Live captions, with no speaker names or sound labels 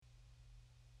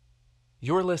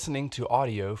You're listening to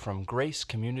audio from Grace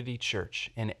Community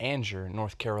Church in Anger,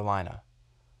 North Carolina.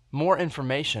 More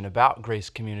information about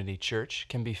Grace Community Church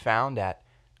can be found at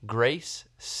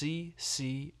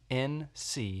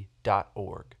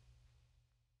graceccnc.org.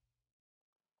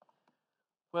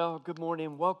 Well, good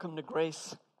morning. Welcome to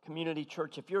Grace Community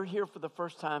Church. If you're here for the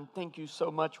first time, thank you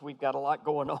so much. We've got a lot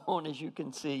going on, as you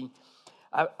can see.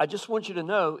 I just want you to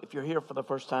know, if you're here for the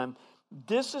first time,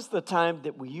 this is the time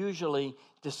that we usually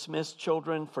dismiss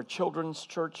children for Children's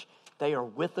Church. They are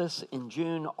with us in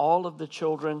June, all of the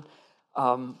children,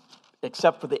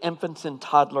 except for the infants and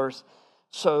toddlers.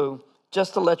 So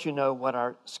just to let you know what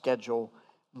our schedule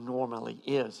normally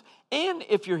is. And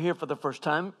if you're here for the first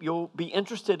time, you'll be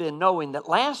interested in knowing that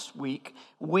last week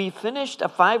we finished a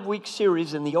 5-week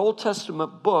series in the Old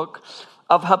Testament book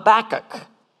of Habakkuk.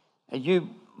 And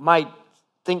you might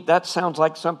think that sounds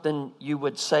like something you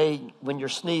would say when you're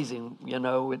sneezing,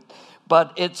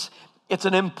 but it's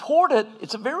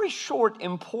a very short,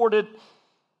 important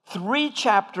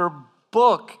 3-chapter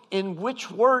book in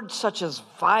which words such as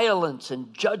violence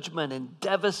and judgment and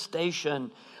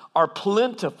devastation are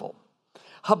plentiful.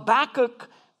 Habakkuk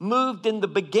moved in the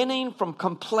beginning from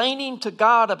complaining to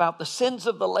God about the sins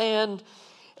of the land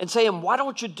and saying, why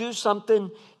don't you do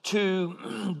something,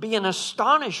 to being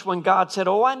astonished when God said,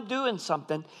 I'm doing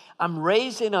something. I'm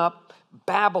raising up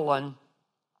Babylon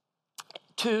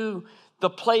to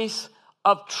the place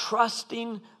of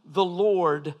trusting the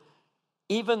Lord,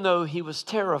 even though he was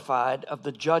terrified of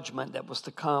the judgment that was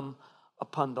to come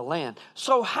upon the land.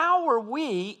 So how are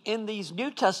we in these New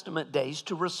Testament days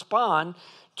to respond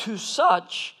to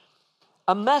such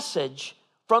a message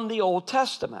from the Old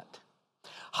Testament?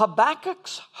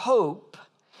 Habakkuk's hope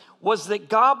was that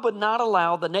God would not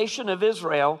allow the nation of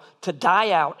Israel to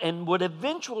die out and would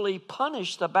eventually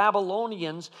punish the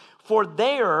Babylonians for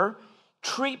their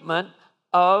treatment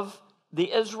of the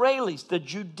Israelis, the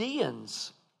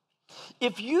Judeans.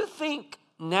 If you think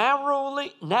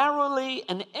narrowly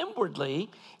and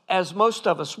inwardly, as most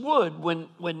of us would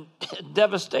when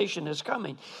devastation is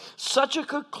coming, such a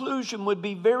conclusion would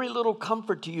be very little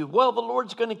comfort to you. Well, the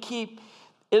Lord's going to keep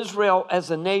Israel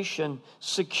as a nation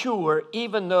secure,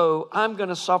 even though I'm going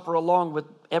to suffer along with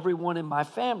everyone in my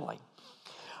family.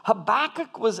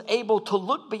 Habakkuk was able to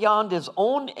look beyond his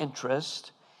own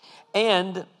interest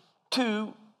and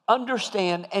to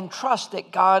understand and trust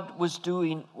that God was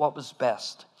doing what was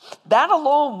best. That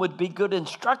alone would be good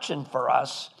instruction for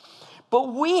us,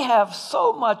 but we have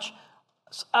so much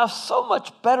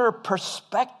better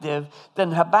perspective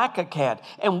than Habakkuk had.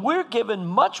 And we're given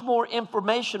much more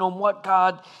information on what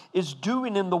God is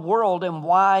doing in the world and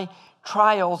why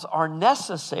trials are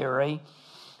necessary,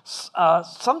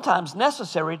 sometimes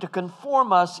necessary to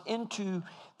conform us into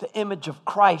the image of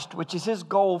Christ, which is his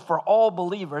goal for all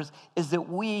believers, is that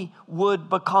we would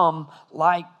become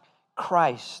like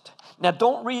Christ. Now,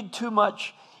 don't read too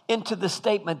much into the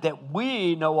statement that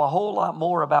we know a whole lot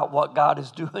more about what God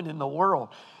is doing in the world.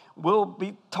 We'll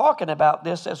be talking about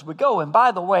this as we go. And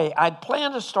by the way, I'd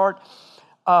plan to start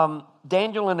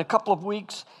Daniel in a couple of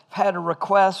weeks. I've had a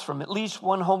request from at least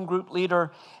one home group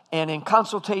leader, and in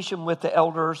consultation with the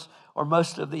elders, or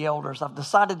most of the elders, I've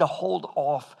decided to hold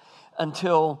off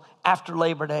until after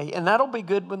Labor Day. And that'll be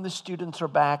good when the students are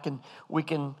back and we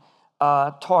can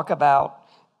talk about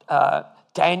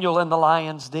Daniel in the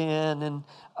lion's den and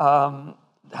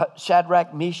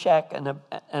Shadrach, Meshach,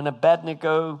 and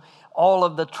Abednego, all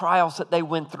of the trials that they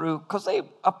went through, because they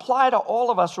apply to all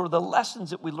of us, or the lessons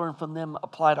that we learn from them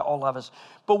apply to all of us.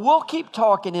 But we'll keep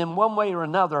talking in one way or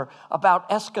another about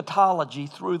eschatology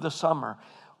through the summer,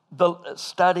 the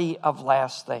study of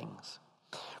last things.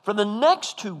 For the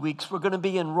next 2 weeks, we're going to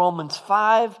be in Romans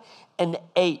 5 and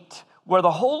 8, where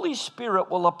the Holy Spirit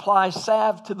will apply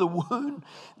salve to the wound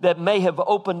that may have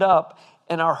opened up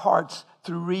in our hearts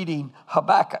through reading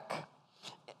Habakkuk.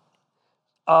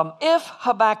 If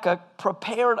Habakkuk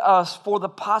prepared us for the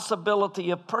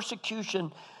possibility of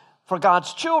persecution for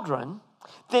God's children,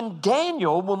 then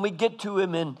Daniel, when we get to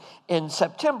him in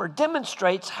September,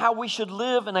 demonstrates how we should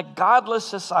live in a godless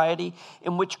society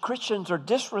in which Christians are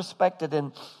disrespected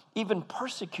and even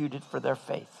persecuted for their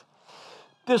faith.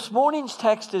 This morning's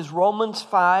text is Romans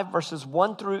 5, verses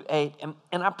 1 through 8.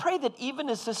 And I pray that even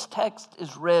as this text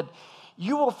is read,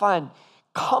 you will find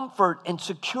comfort and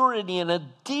security and a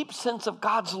deep sense of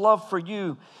God's love for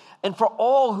you and for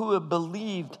all who have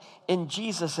believed in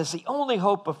Jesus as the only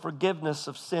hope of forgiveness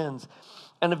of sins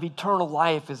and of eternal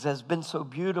life, as has been so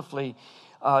beautifully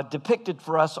depicted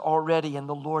for us already in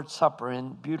the Lord's Supper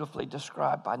and beautifully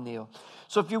described by Neil.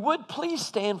 So if you would, please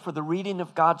stand for the reading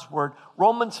of God's word,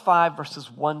 Romans 5,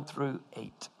 verses 1 through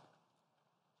 8.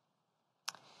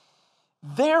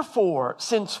 Therefore,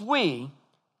 since we,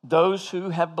 those who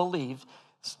have believed,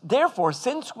 therefore,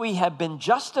 since we have been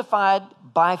justified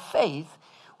by faith,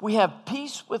 we have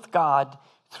peace with God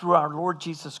through our Lord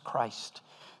Jesus Christ.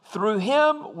 Through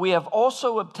him, we have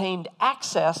also obtained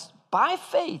access by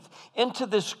faith into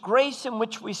this grace in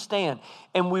which we stand,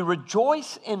 and we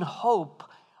rejoice in hope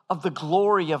of the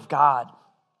glory of God.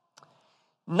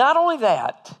 Not only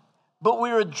that, but we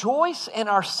rejoice in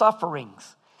our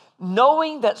sufferings,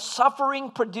 knowing that suffering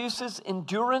produces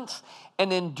endurance,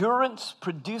 and endurance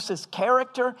produces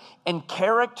character, and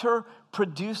character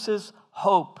produces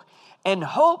hope. And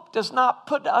hope does not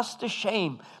put us to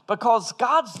shame, because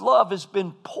God's love has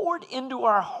been poured into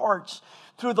our hearts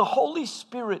through the Holy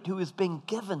Spirit who has been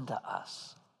given to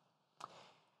us.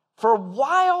 For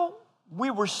while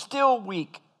we were still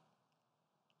weak,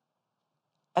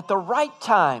 at the right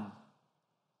time,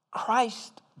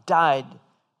 Christ died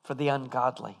for the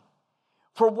ungodly.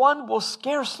 For one will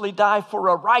scarcely die for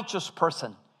a righteous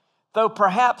person, though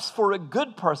perhaps for a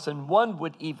good person one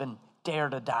would even dare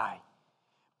to die.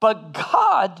 But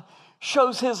God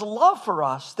shows his love for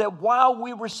us, that while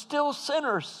we were still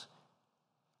sinners,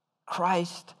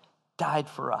 Christ died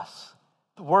for us.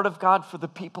 The word of God for the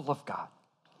people of God.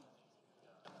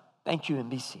 Thank you, and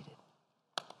be seated.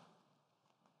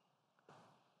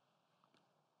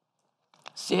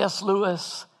 C.S.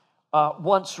 Lewis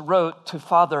once wrote to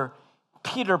Father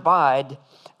Peter Bide,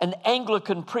 an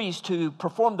Anglican priest who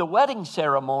performed the wedding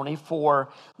ceremony for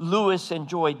Lewis and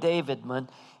Joy Davidman.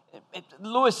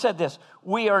 Lewis said this: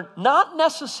 "We are not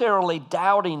necessarily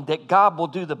doubting that God will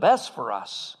do the best for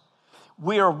us.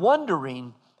 We are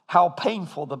wondering how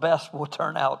painful the best will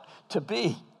turn out to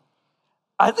be."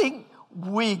 I think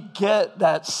we get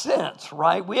that sense,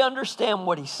 right? We understand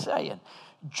what he's saying.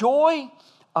 Joy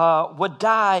would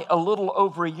die a little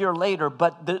over a year later,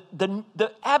 but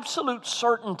the absolute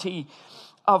certainty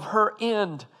of her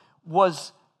end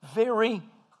was very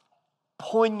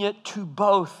poignant to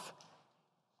both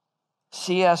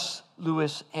C.S.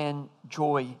 Lewis and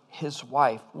Joy, his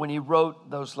wife, when he wrote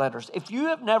those letters. If you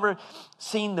have never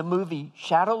seen the movie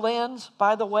Shadowlands,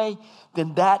 by the way,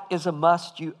 then that is a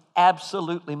must. You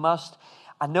absolutely must.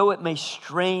 I know it may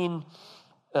strain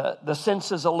the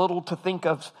senses a little to think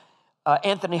of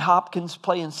Anthony Hopkins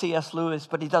playing C.S. Lewis,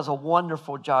 but he does a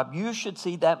wonderful job. You should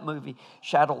see that movie,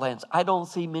 Shadowlands. I don't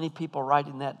see many people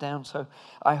writing that down, so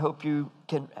I hope you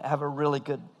can have a really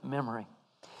good memory.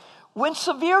 When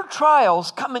severe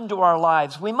trials come into our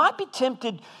lives, we might be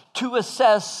tempted to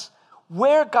assess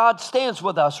where God stands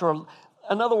with us, or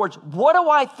in other words, what do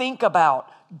I think about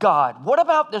God? What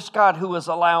about this God who is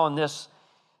allowing this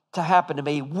to happen to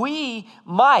me? We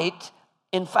might,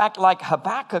 in fact, like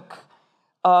Habakkuk,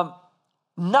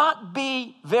 not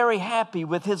be very happy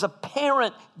with his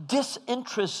apparent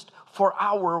disinterest for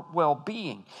our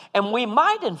well-being. And we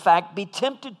might, in fact, be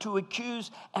tempted to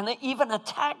accuse and even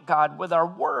attack God with our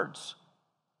words.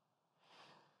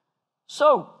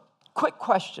 So, quick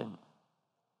question.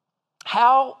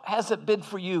 How has it been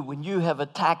for you when you have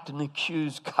attacked and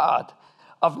accused God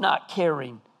of not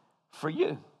caring for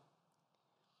you?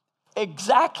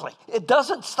 Exactly. It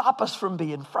doesn't stop us from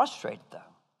being frustrated, though.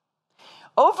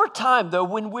 Over time, though,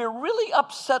 when we're really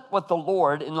upset with the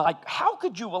Lord and like, how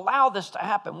could you allow this to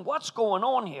happen? What's going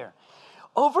on here?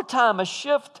 Over time, a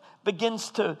shift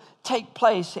begins to take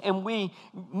place, and we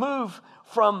move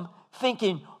from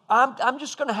thinking, I'm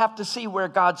just going to have to see where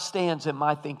God stands in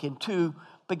my thinking, to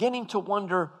beginning to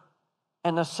wonder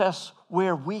and assess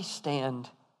where we stand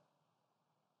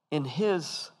in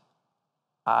his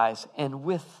eyes and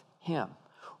with him.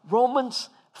 Romans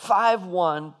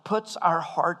 5:1 puts our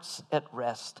hearts at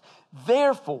rest.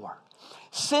 Therefore,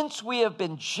 since we have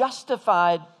been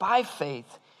justified by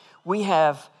faith, we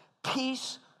have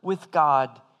peace with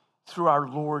God through our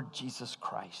Lord Jesus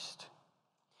Christ.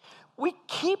 We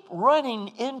keep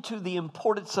running into the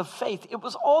importance of faith. It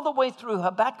was all the way through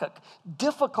Habakkuk,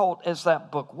 difficult as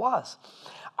that book was.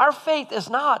 Our faith is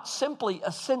not simply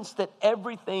a sense that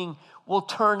everything will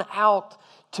turn out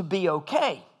to be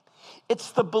okay.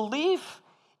 It's the belief,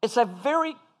 it's a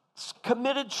very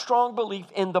committed, strong belief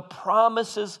in the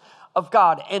promises of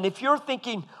God. And if you're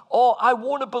thinking, oh, I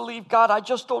want to believe God, I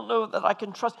just don't know that I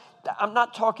can trust, I'm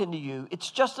not talking to you.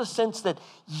 It's just a sense that,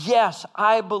 yes,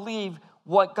 I believe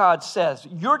what God says.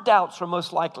 Your doubts are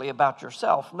most likely about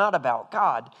yourself, not about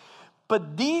God.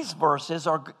 But these verses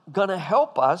are going to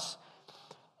help us,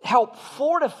 help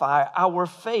fortify our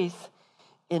faith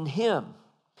in him.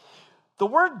 The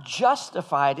word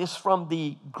justified is from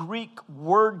the Greek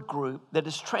word group that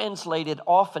is translated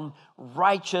often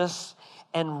righteous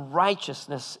and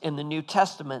righteousness in the New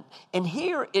Testament. And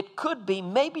here it could be,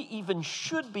 maybe even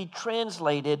should be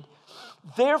translated,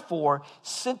 therefore,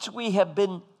 since we have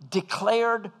been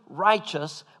declared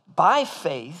righteous by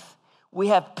faith, we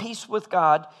have peace with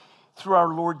God through our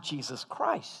Lord Jesus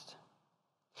Christ.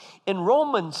 In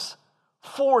Romans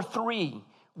 4:3,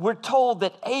 we're told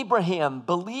that Abraham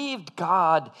believed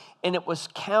God and it was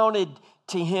counted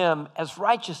to him as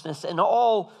righteousness. And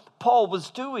all Paul was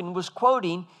doing was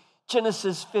quoting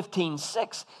Genesis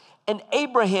 15:6. And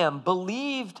Abraham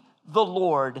believed the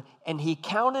Lord and he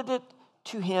counted it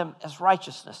to him as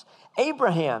righteousness.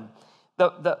 Abraham,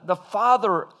 the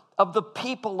father of the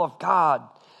people of God,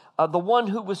 the one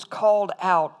who was called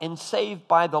out and saved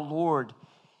by the Lord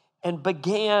and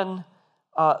began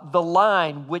the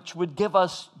line which would give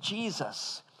us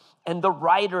Jesus. And the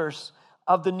writers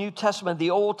of the New Testament,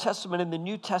 the Old Testament and the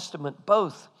New Testament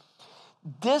both,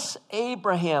 this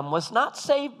Abraham was not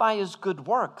saved by his good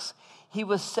works. He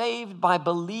was saved by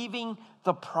believing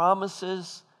the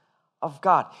promises of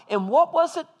God. And what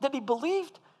was it that he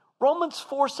believed? Romans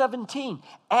 4:17,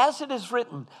 as it is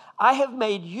written, I have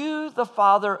made you the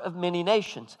father of many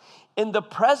nations, in the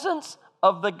presence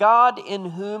of the God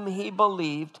in whom he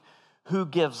believed, who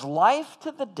gives life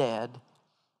to the dead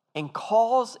and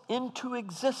calls into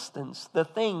existence the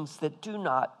things that do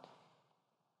not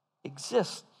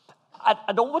exist.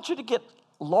 I don't want you to get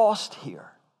lost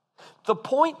here. The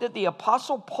point that the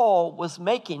Apostle Paul was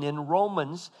making in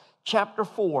Romans chapter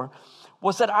 4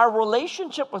 was that our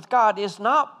relationship with God is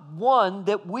not one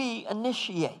that we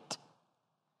initiate.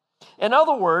 In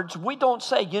other words, we don't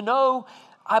say,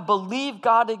 I believe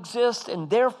God exists and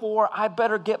therefore I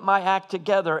better get my act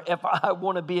together if I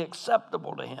want to be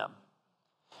acceptable to him.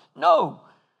 No,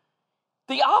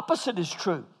 the opposite is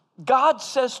true. God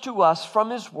says to us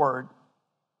from his word,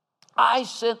 I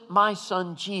sent my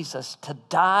son Jesus to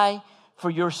die for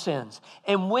your sins.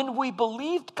 And when we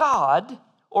believe God,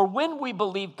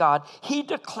 he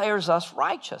declares us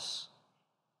righteous.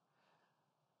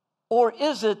 Or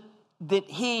is it that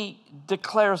he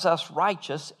declares us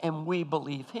righteous and we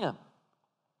believe him?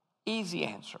 Easy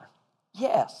answer,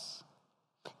 yes.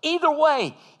 Either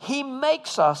way, he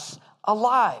makes us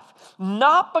alive,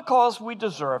 not because we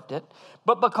deserved it,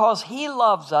 but because he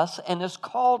loves us and has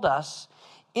called us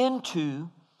into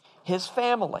his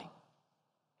family.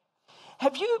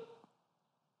 Have you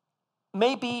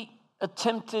maybe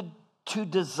attempted to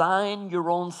design your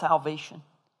own salvation?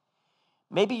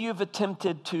 Maybe you've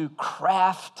attempted to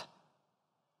craft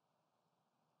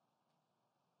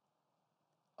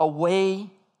a way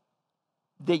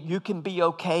that you can be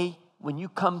okay when you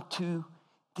come to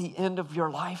the end of your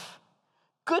life.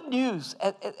 Good news,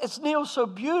 as Neil so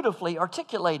beautifully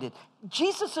articulated,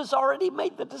 Jesus has already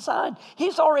made the design.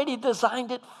 He's already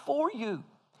designed it for you.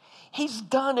 He's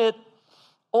done it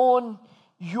on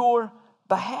your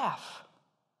behalf.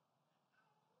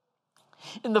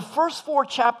 In the first 4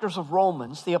 chapters of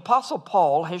Romans, the Apostle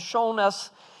Paul has shown us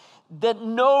that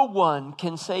no one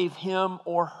can save him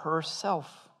or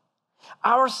herself.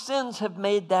 Our sins have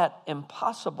made that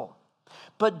impossible.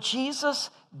 But Jesus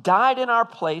died in our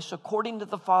place according to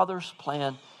the Father's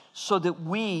plan so that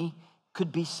we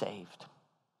could be saved.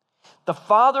 The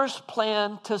Father's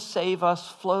plan to save us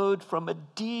flowed from a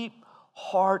deep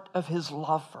heart of his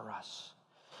love for us.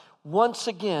 Once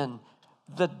again,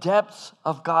 the depths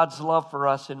of God's love for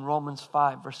us in Romans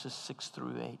 5, verses 6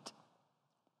 through 8.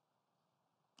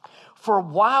 For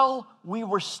while we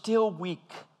were still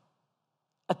weak,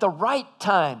 at the right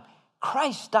time,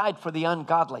 Christ died for the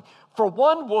ungodly. For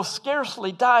one will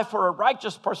scarcely die for a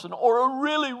righteous person or a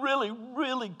really, really,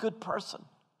 really good person.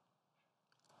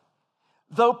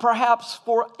 Though perhaps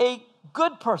for a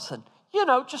good person,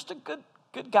 just a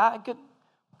good guy,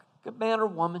 good man or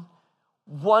woman,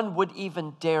 one would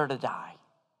even dare to die.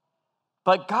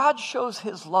 But God shows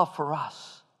his love for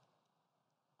us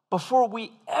before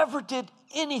we ever did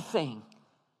anything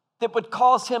that would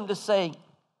cause him to say,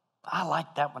 I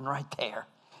like that one right there.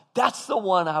 That's the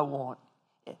one I want.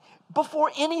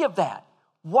 Before any of that,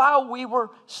 while we were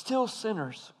still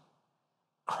sinners,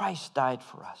 Christ died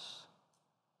for us.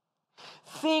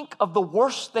 Think of the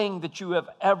worst thing that you have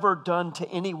ever done to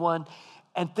anyone,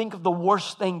 and think of the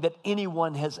worst thing that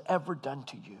anyone has ever done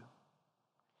to you.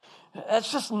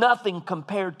 That's just nothing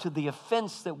compared to the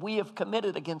offense that we have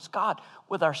committed against God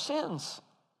with our sins.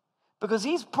 Because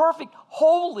he's perfect,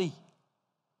 holy.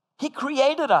 He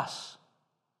created us.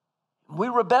 We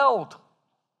rebelled.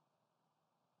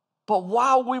 But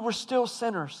while we were still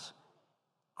sinners,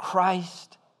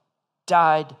 Christ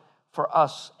died for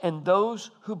us. And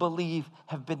those who believe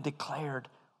have been declared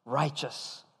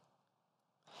righteous.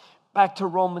 back to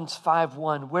Romans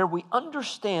 5:1, where we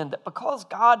understand that because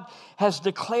God has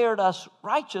declared us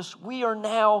righteous, we are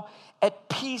now at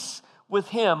peace with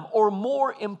him. Or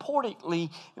more importantly,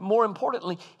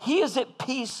 he is at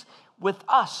peace with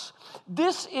us.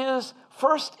 This is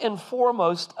first and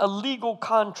foremost a legal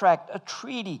contract, a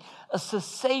treaty, a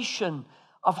cessation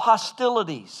of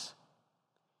hostilities.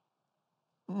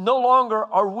 No longer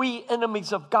are we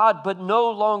enemies of God, but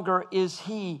no longer is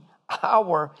he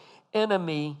our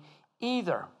enemy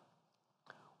either.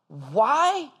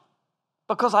 Why?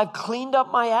 Because I've cleaned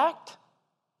up my act?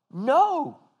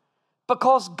 No.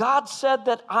 Because God said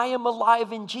that I am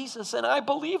alive in Jesus, and I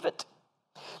believe it.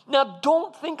 Now,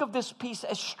 don't think of this peace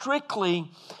as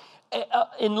strictly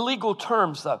in legal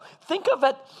terms, though. Think of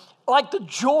it like the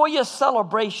joyous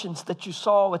celebrations that you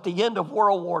saw at the end of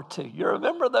World War II. You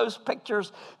remember those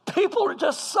pictures? People are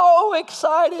just so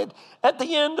excited at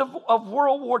the end of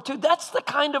World War II. That's the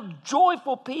kind of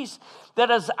joyful peace that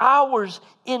is ours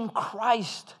in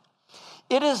Christ.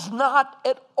 It is not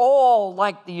at all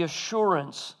like the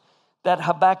assurance that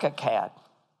Habakkuk had.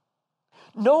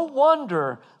 No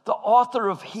wonder the author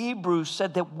of Hebrews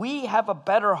said that we have a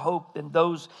better hope than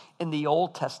those in the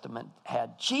Old Testament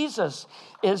had. Jesus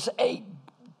is a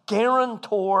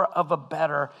guarantor of a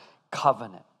better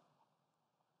covenant.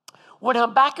 When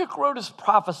Habakkuk wrote his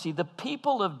prophecy, the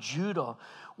people of Judah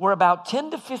were about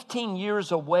 10 to 15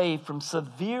 years away from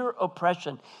severe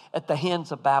oppression at the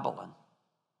hands of Babylon.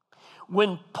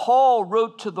 When Paul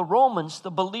wrote to the Romans,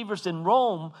 the believers in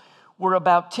Rome were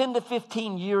about 10 to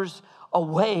 15 years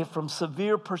away from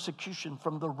severe persecution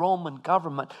from the Roman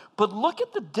government. But look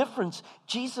at the difference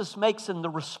Jesus makes in the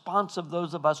response of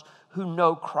those of us who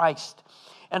know Christ.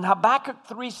 And Habakkuk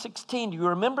 3:16, do you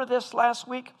remember this last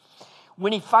week?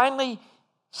 When he finally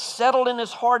settled in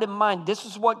his heart and mind, this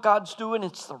is what God's doing,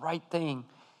 it's the right thing.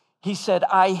 He said,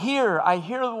 I hear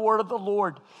the word of the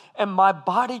Lord, and my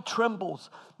body trembles,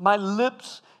 my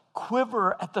lips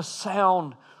quiver at the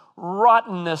sound.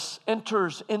 Rottenness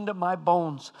enters into my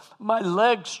bones. My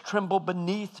legs tremble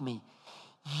beneath me.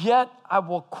 Yet I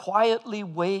will quietly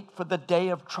wait for the day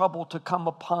of trouble to come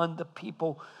upon the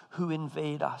people who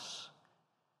invade us.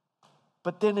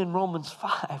 But then in Romans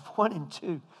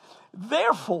 5:1-2,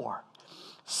 therefore,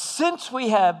 since we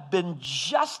have been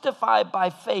justified by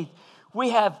faith, we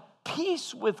have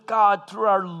peace with God through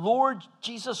our Lord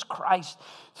Jesus Christ.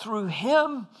 Through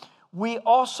him, we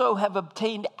also have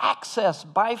obtained access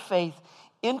by faith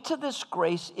into this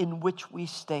grace in which we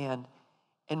stand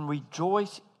and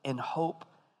rejoice in hope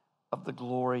of the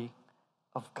glory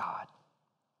of God.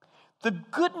 The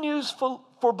good news for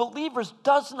believers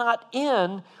does not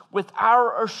end with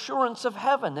our assurance of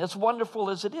heaven, as wonderful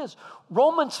as it is.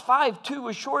 Romans 5:2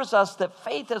 assures us that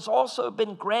faith has also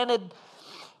been granted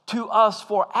to us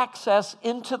for access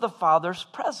into the Father's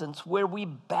presence, where we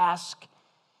bask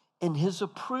in his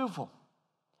approval.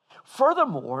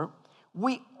 Furthermore,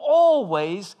 we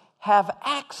always have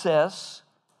access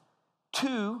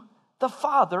to the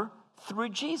Father through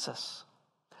Jesus.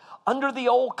 Under the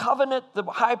old covenant, the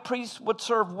high priest would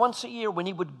serve once a year when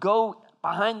he would go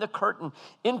behind the curtain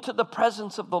into the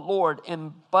presence of the Lord.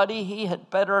 And buddy, he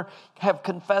had better have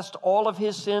confessed all of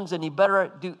his sins, and he better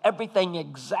do everything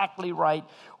exactly right,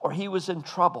 or he was in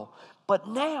trouble. But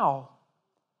now,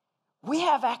 we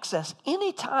have access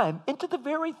anytime into the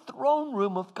very throne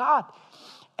room of God.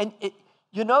 And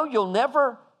you'll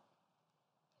never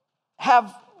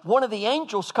have one of the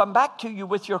angels come back to you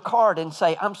with your card and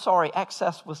say, I'm sorry,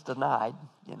 access was denied.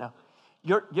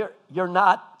 You're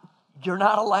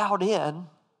not allowed in.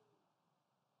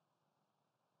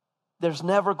 There's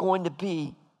never going to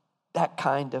be that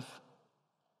kind of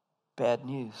bad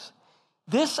news.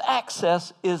 This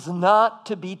access is not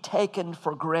to be taken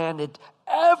for granted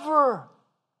ever.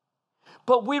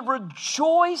 But we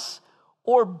rejoice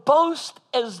or boast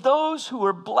as those who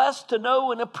are blessed to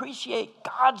know and appreciate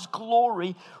God's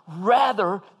glory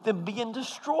rather than being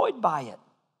destroyed by it.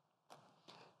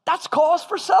 That's cause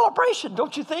for celebration,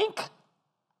 don't you think?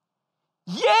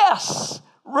 Yes,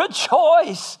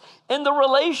 rejoice in the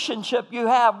relationship you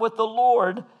have with the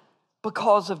Lord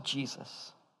because of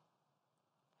Jesus.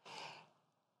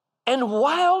 And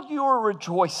while you're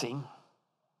rejoicing,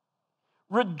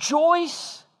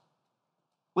 rejoice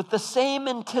with the same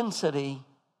intensity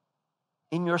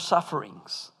in your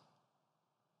sufferings.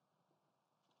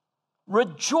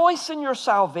 Rejoice in your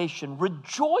salvation.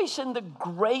 Rejoice in the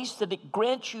grace that it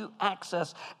grants you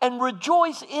access. And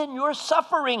rejoice in your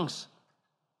sufferings.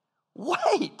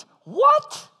 Wait,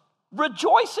 what?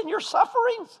 Rejoice in your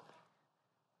sufferings?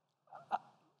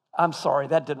 I'm sorry,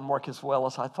 that didn't work as well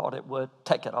as I thought it would.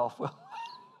 Take it off, Will.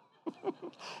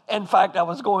 In fact, I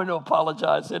was going to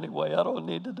apologize anyway. I don't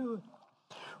need to do it.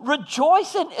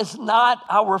 Rejoicing is not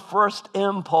our first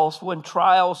impulse when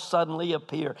trials suddenly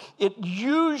appear. It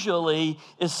usually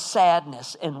is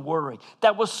sadness and worry.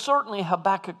 That was certainly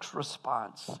Habakkuk's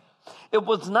response. It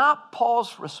was not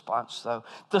Paul's response, though.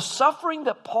 The suffering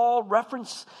that Paul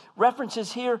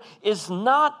references here is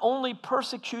not only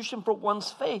persecution for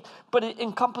one's faith, but it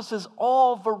encompasses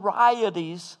all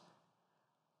varieties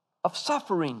of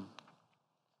suffering.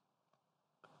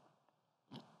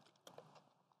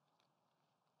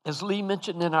 As Lee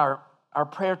mentioned in our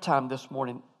prayer time this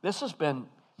morning,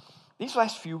 these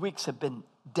last few weeks have been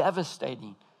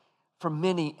devastating for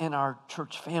many in our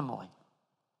church family.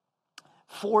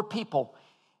 4 people,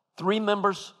 3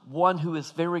 members, one who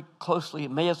is very closely,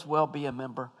 may as well be a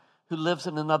member, who lives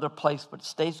in another place but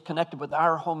stays connected with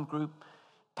our home group.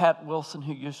 Pat Wilson,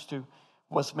 who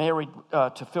was married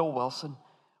to Phil Wilson,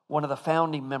 one of the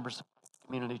founding members of the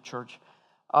community church.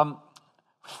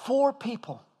 4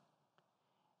 people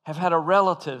have had a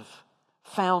relative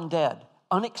found dead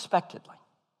unexpectedly,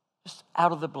 just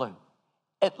out of the blue.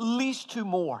 At least 2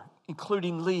 more,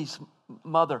 including Lee's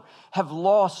mother, have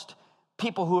lost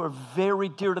people who are very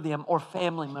dear to them or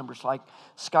family members like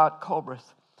Scott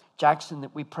Colbreth, Jackson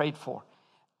that we prayed for,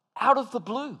 out of the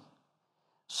blue.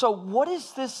 So what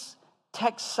is this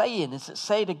text saying? Is it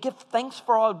saying to give thanks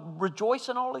for all, rejoice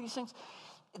in all of these things?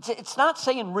 It's not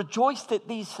saying rejoice that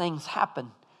these things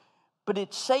happen, but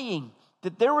it's saying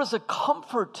that there is a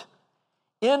comfort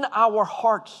in our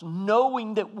hearts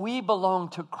knowing that we belong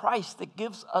to Christ that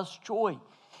gives us joy,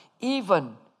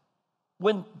 even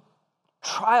when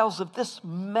trials of this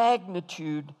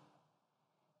magnitude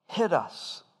hit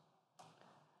us.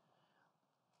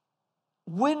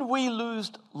 When we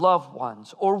lose loved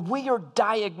ones or we are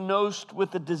diagnosed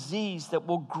with a disease that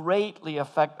will greatly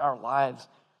affect our lives,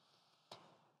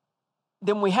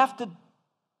 then we have to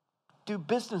do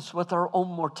business with our own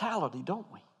mortality,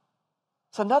 don't we?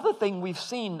 It's another thing we've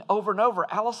seen over and over.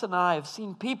 Alice and I have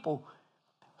seen people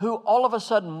who all of a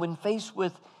sudden, when faced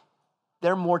with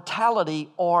their mortality,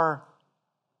 are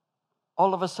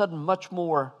all of a sudden much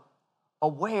more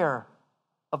aware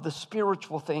of the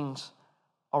spiritual things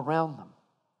around them.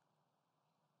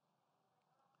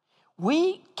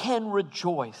 We can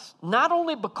rejoice not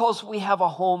only because we have a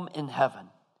home in heaven,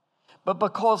 but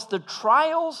because the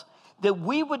trials that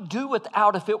we would do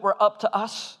without if it were up to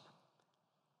us,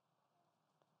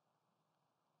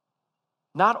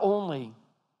 not only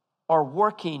are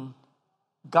working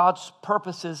God's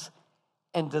purposes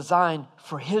and design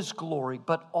for His glory,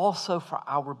 but also for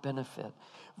our benefit.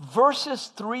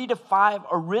 Verses 3-5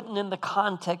 are written in the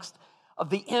context of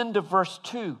the end of verse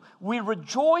 2. We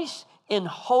rejoice in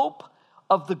hope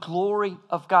of the glory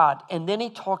of God. And then he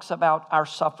talks about our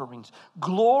sufferings.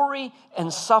 Glory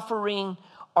and suffering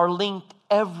are linked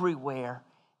everywhere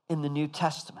in the New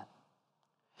Testament.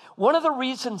 One of the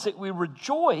reasons that we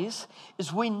rejoice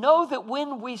is we know that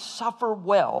when we suffer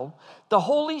well, the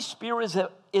Holy Spirit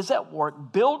is at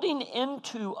work building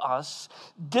into us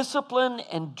discipline,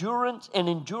 endurance.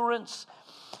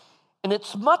 And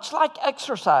it's much like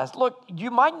exercise. Look,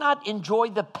 you might not enjoy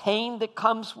the pain that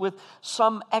comes with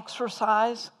some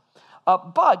exercise,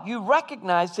 but you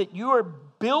recognize that you are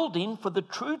building for the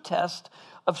true test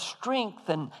of strength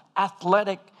and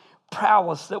athletic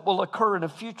prowess that will occur in a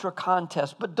future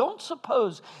contest. But don't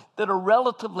suppose that a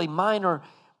relatively minor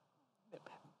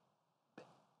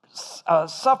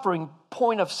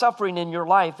point of suffering in your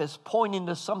life is pointing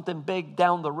to something big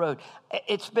down the road.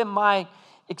 It's been my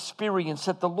experience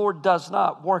that the Lord does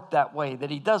not work that way, that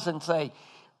He doesn't say,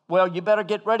 well, you better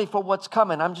get ready for what's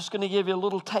coming. I'm just going to give you a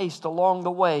little taste along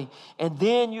the way, and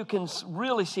then you can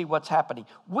really see what's happening.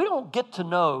 We don't get to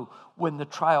know when the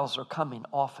trials are coming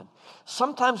often.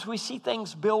 Sometimes we see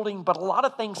things building, but a lot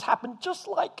of things happen just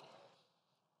like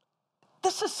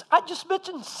this. I just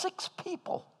mentioned 6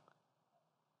 people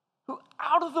who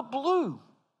out of the blue,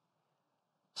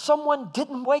 someone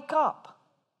didn't wake up.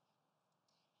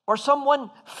 Or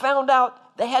someone found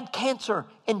out they had cancer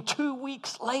and 2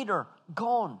 weeks later,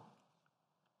 gone.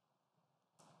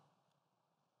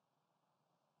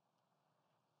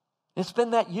 It's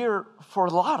been that year for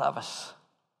a lot of us.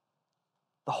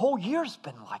 The whole year's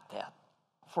been like that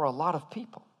for a lot of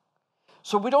people.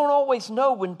 So we don't always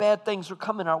know when bad things are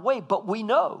coming our way, but we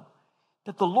know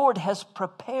that the Lord has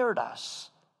prepared us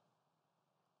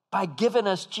by giving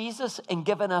us Jesus and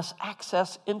giving us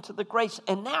access into the grace.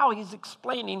 And now He's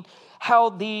explaining how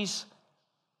these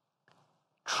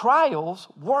trials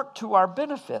work to our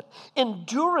benefit.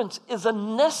 Endurance is a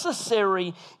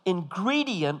necessary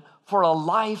ingredient for a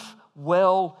life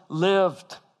well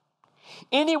lived.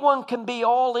 Anyone can be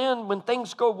all in when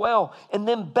things go well and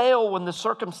then bail when the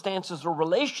circumstances or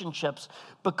relationships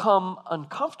become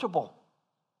uncomfortable.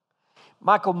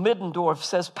 Michael Middendorf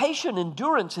says, patient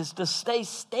endurance is to stay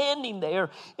standing there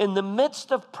in the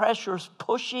midst of pressures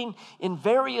pushing in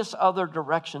various other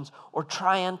directions or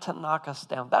trying to knock us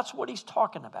down. That's what he's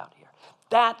talking about here.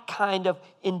 That kind of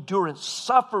endurance.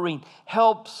 Suffering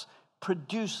helps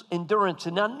produce endurance.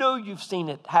 And I know you've seen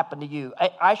it happen to you.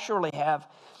 I surely have.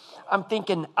 I'm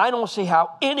thinking, I don't see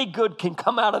how any good can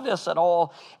come out of this at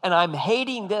all. And I'm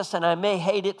hating this, and I may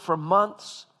hate it for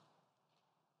months.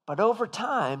 But over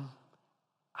time,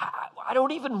 I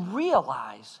don't even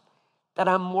realize that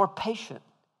I'm more patient,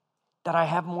 that I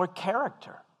have more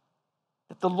character,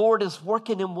 that the Lord is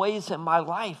working in ways in my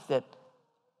life that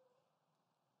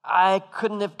I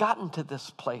couldn't have gotten to this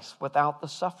place without the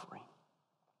suffering.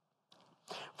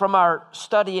 From our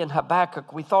study in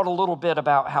Habakkuk, we thought a little bit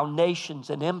about how nations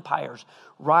and empires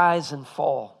rise and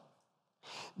fall.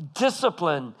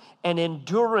 Discipline and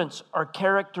endurance are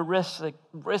characteristic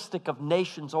of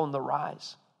nations on the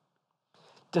rise.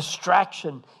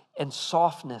 Distraction and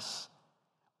softness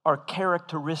are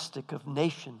characteristic of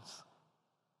nations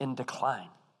in decline.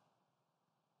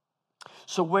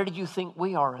 So where do you think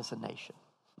we are as a nation?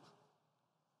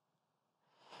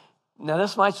 Now,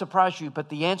 this might surprise you, but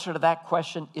the answer to that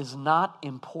question is not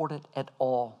important at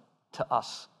all to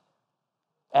us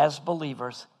as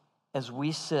believers as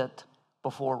we sit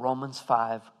before Romans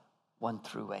 5, 1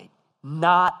 through 8.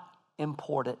 Not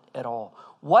important at all.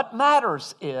 What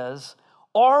matters is,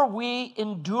 are we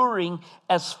enduring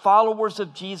as followers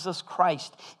of Jesus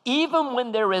Christ, even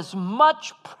when there is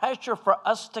much pressure for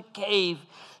us to cave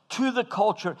to the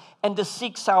culture and to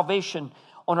seek salvation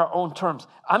on our own terms?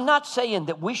 I'm not saying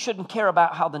that we shouldn't care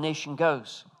about how the nation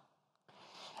goes.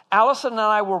 Allison and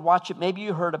I were watching, maybe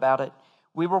you heard about it,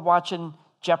 we were watching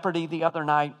Jeopardy the other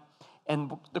night,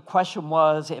 and the question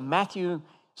was, in Matthew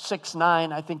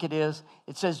 6:9, I think it is,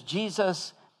 it says,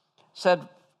 Jesus said,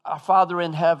 our Father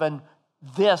in heaven,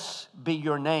 this be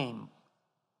your name.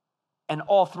 And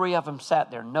all three of them sat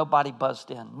there. Nobody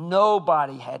buzzed in.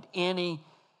 Nobody had any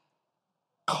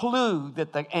clue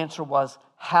that the answer was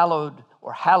hallowed,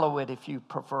 or hallowed if you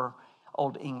prefer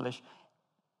Old English.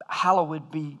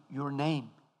 Hallowed be your name.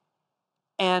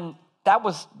 And that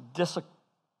was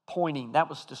disappointing. That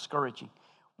was discouraging.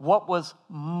 What was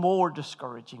more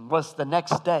discouraging was the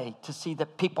next day to see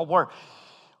that people were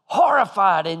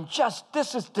horrified and just,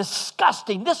 this is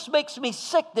disgusting. This makes me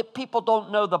sick that people don't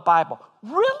know the Bible.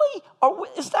 Really?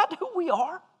 Is that who we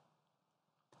are?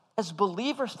 As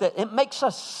believers, that it makes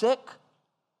us sick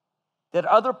that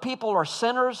other people are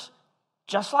sinners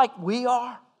just like we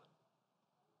are?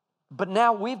 But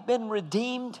now we've been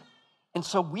redeemed, and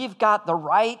so we've got the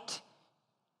right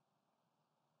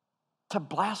to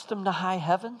blast them to high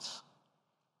heavens?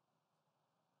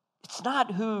 It's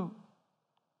not who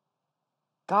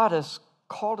God has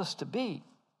called us to be.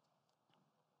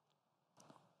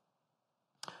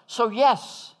 So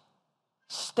yes,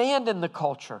 stand in the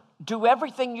culture. Do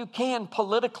everything you can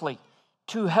politically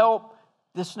to help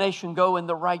this nation go in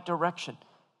the right direction.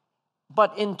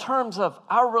 But in terms of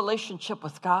our relationship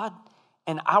with God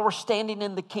and our standing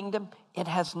in the kingdom, it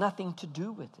has nothing to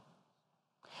do with it.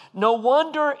 No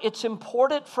wonder it's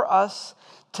important for us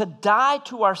to die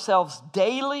to ourselves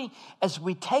daily as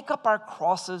we take up our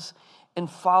crosses and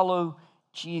follow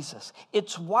Jesus.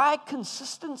 It's why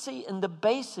consistency in the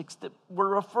basics that were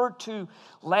referred to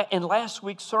in last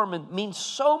week's sermon means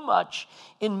so much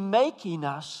in making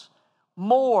us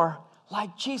more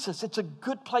like Jesus. It's a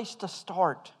good place to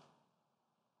start.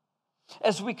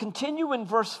 As we continue in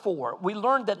verse 4, we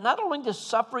learn that not only does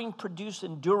suffering produce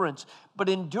endurance, but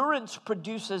endurance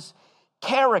produces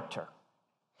character.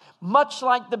 Much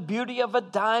like the beauty of a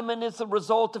diamond is the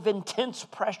result of intense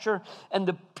pressure and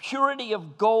the purity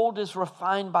of gold is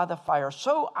refined by the fire,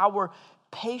 so our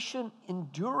patient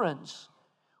endurance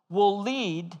will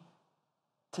lead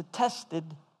to tested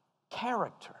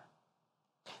character.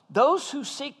 Those who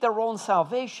seek their own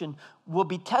salvation will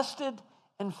be tested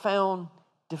and found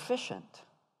deficient.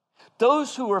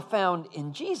 Those who are found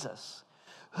in Jesus,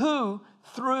 who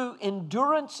through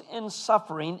endurance in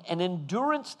suffering and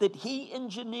endurance that he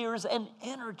engineers and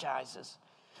energizes,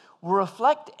 will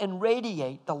reflect and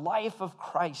radiate the life of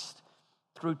Christ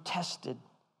through tested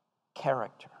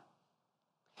character.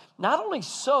 Not only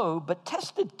so, but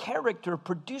tested character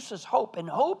produces hope, and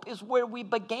hope is where we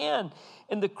began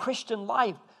in the Christian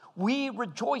life. We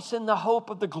rejoice in the hope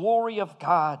of the glory of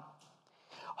God.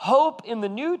 Hope in the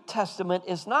New Testament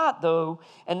is not, though,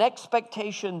 an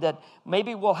expectation that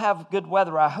maybe we'll have good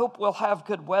weather. I hope we'll have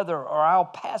good weather, or I'll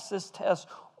pass this test,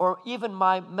 or even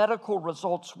my medical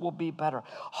results will be better.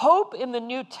 Hope in the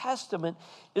New Testament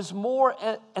is more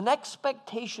an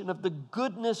expectation of the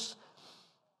goodness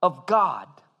of God,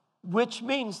 which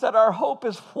means that our hope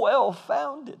is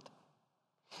well-founded.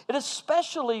 It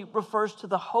especially refers to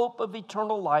the hope of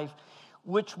eternal life,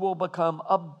 which will become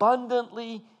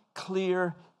abundantly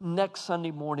clear next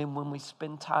Sunday morning when we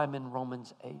spend time in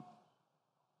Romans 8.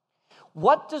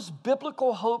 What does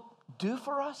biblical hope do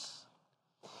for us?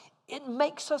 It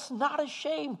makes us not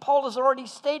ashamed. Paul has already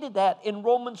stated that in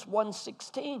Romans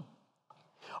 1:16.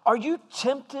 Are you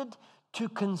tempted to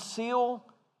conceal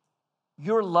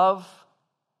your love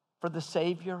for the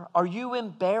Savior? Are you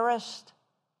embarrassed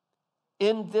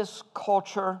in this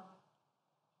culture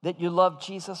that you love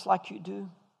Jesus like you do?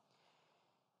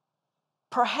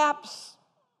 Perhaps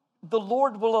the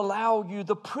Lord will allow you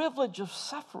the privilege of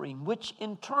suffering, which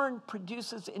in turn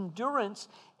produces endurance,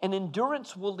 and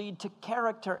endurance will lead to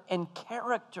character, and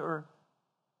character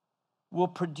will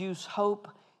produce hope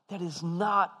that is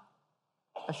not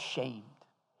ashamed.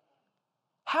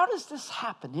 How does this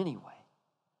happen anyway?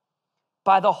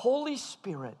 By the Holy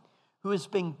Spirit, who has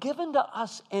been given to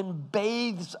us and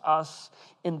bathes us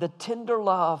in the tender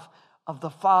love of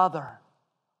the Father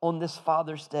on this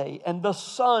Father's Day. And the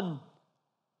Son,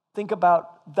 think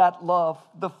about that love,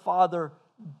 the Father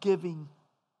giving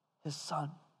His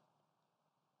Son.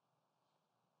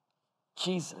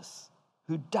 Jesus,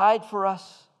 who died for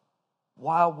us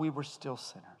while we were still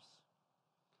sinners.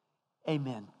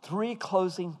 Amen. 3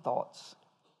 closing thoughts,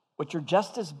 which are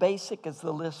just as basic as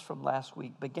the list from last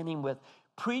week, beginning with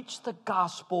preach the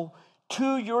gospel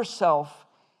to yourself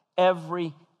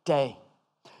every day.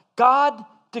 God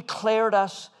declared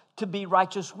us to be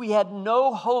righteous. We had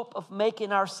no hope of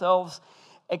making ourselves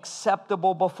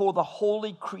acceptable before the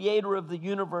holy creator of the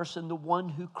universe and the one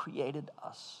who created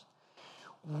us.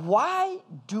 Why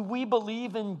do we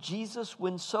believe in Jesus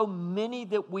when so many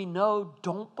that we know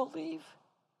don't believe?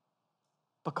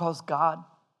 Because God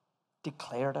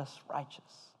declared us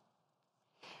righteous.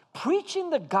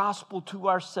 Preaching the gospel to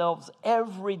ourselves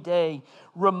every day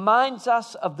reminds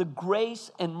us of the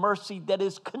grace and mercy that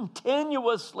is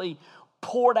continuously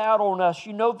poured out on us.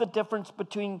 You know the difference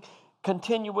between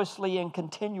continuously and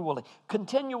continually.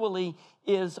 Continually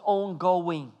is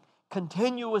ongoing.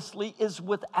 Continuously is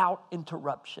without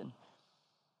interruption.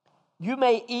 You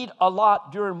may eat a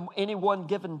lot during any one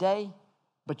given day,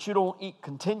 but you don't eat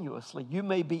continuously. You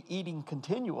may be eating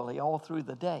continually all through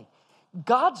the day.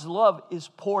 God's love is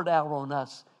poured out on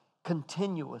us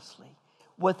continuously,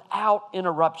 without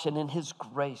interruption, in His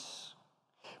grace.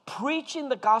 Preaching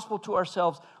the gospel to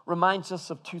ourselves reminds us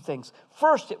of 2 things.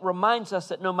 First, it reminds us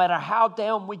that no matter how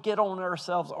down we get on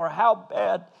ourselves or how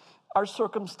bad our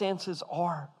circumstances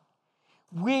are,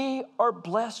 we are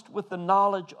blessed with the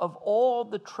knowledge of all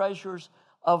the treasures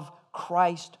of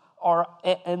Christ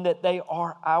and that they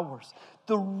are ours.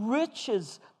 The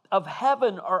riches of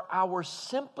heaven are ours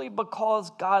simply because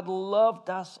God loved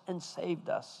us and saved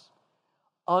us,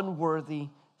 unworthy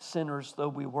sinners though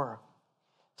we were.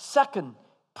 Second,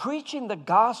 preaching the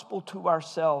gospel to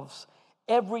ourselves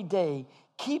every day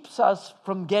keeps us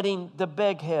from getting the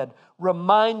big head,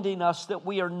 reminding us that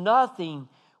we are nothing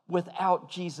without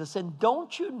Jesus. And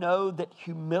don't you know that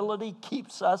humility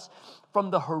keeps us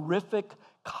from the horrific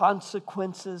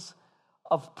consequences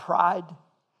of pride?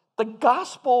 The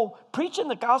gospel, preaching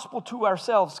the gospel to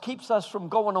ourselves keeps us from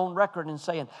going on record and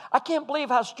saying, I can't believe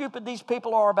how stupid these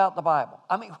people are about the Bible.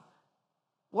 I mean,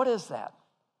 what is that?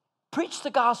 Preach the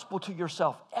gospel to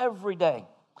yourself every day.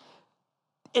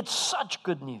 It's such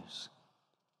good news.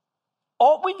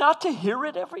 Ought we not to hear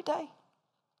it every day?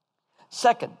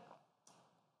 Second,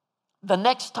 the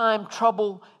next time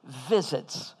trouble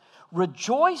visits,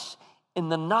 rejoice in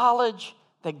the knowledge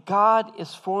that God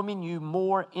is forming you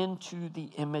more into the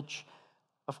image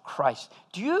of Christ.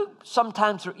 Do you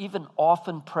sometimes or even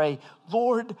often pray,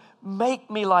 Lord, make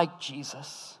me like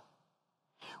Jesus?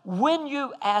 When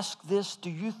you ask this, do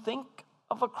you think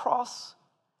of a cross?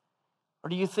 Or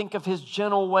do you think of His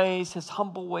gentle ways, His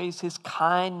humble ways, His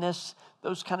kindness,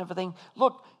 those kind of a thing?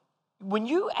 Look, when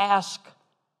you ask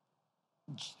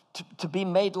to be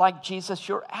made like Jesus,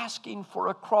 you're asking for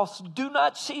a cross. Do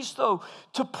not cease, though,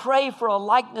 to pray for a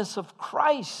likeness of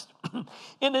Christ.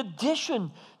 In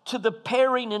addition to the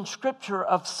pairing in Scripture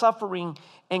of suffering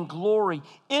and glory,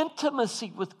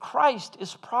 intimacy with Christ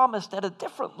is promised at a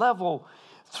different level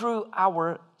through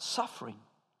our suffering.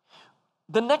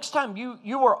 The next time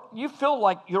you feel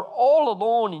like you're all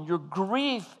alone in your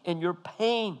grief and your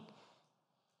pain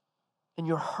and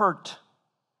your hurt,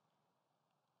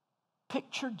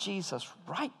 picture Jesus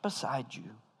right beside you,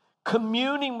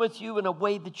 communing with you in a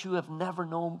way that you have never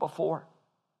known before.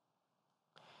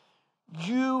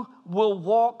 you will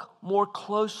walk more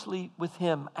closely with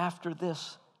Him after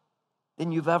this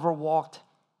than you've ever walked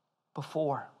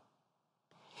before.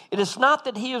 It is not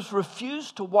that He has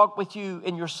refused to walk with you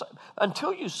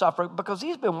until you suffer, because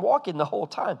He's been walking the whole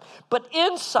time. But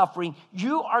in suffering,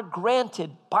 you are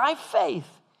granted by faith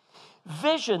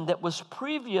vision that was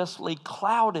previously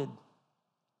clouded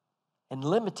and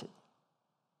limited.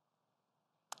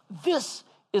 This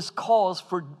is cause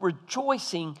for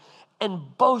rejoicing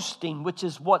and boasting, which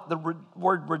is what the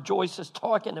word rejoice is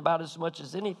talking about as much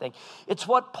as anything. It's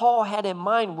what Paul had in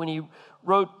mind when he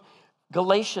wrote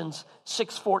Galatians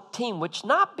 6:14, which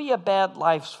not be a bad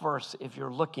life's verse if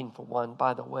you're looking for one,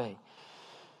 by the way.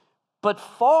 But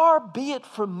far be it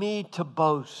from me to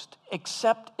boast,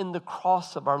 except in the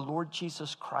cross of our Lord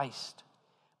Jesus Christ,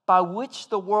 by which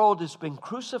the world has been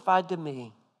crucified to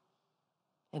me,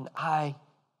 and I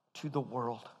to the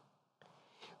world.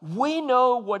 We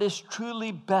know what is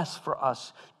truly best for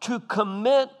us, to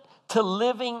commit to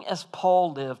living as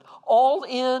Paul lived, all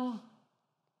in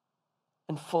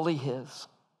and fully His.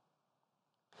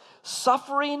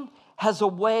 Suffering has a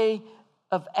way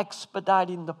of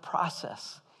expediting the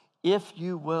process, if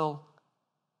you will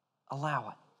allow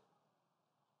it.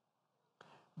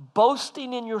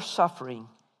 Boasting in your suffering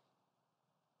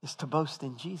is to boast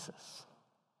in Jesus.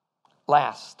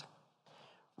 Last,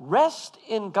 rest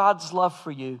in God's love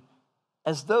for you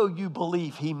as though you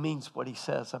believe He means what He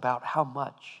says about how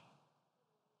much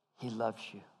He loves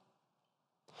you.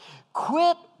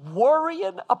 Quit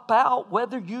worrying about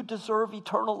whether you deserve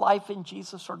eternal life in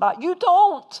Jesus or not. You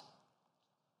don't.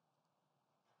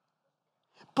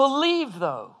 Believe,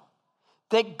 though,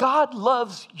 that God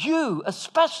loves you,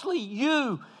 especially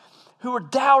you who are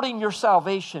doubting your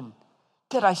salvation.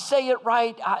 Did I say it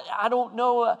right? I don't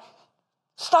know.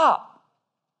 Stop.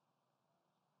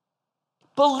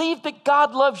 Believe that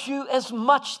God loves you as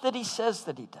much that He says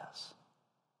that He does.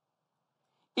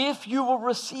 If you will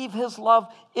receive His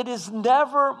love, it is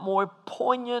never more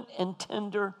poignant and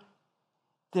tender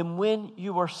than when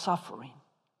you are suffering.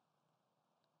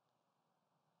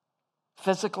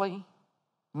 Physically,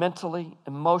 mentally,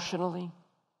 emotionally,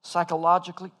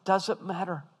 psychologically, doesn't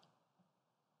matter.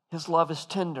 His love is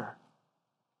tender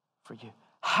for you.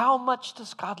 How much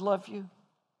does God love you?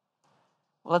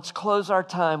 Let's close our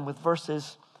time with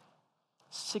verses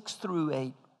 6 through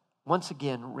 8, once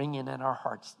again ringing in our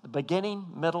hearts. The beginning,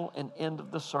 middle, and end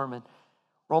of the sermon,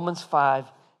 Romans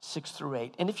 5, 6 through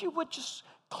 8. And if you would just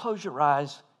close your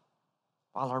eyes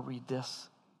while I read this,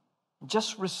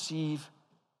 just receive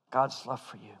God's love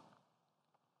for you.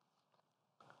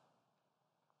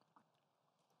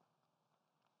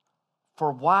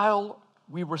 For while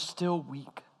we were still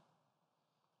weak,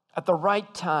 at the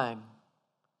right time,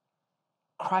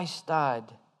 Christ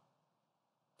died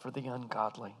for the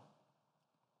ungodly.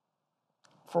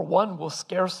 For one will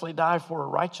scarcely die for a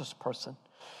righteous person,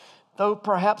 though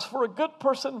perhaps for a good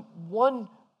person one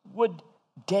would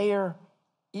dare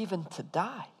even to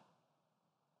die.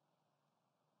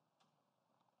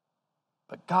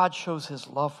 But God shows His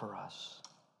love for us,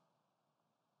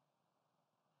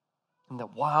 and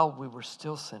that while we were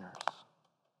still sinners,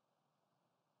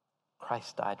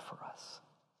 Christ died for us.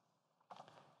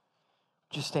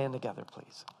 Would you stand together,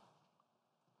 please?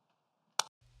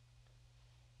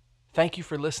 Thank you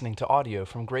for listening to audio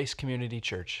from Grace Community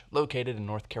Church, located in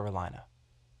North Carolina.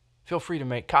 Feel free to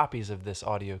make copies of this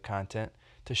audio content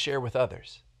to share with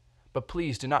others, but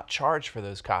please do not charge for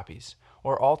those copies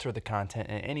or alter the content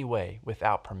in any way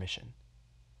without permission.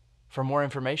 For more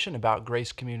information about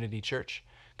Grace Community Church,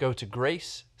 go to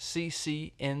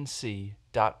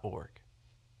graceccnc.org.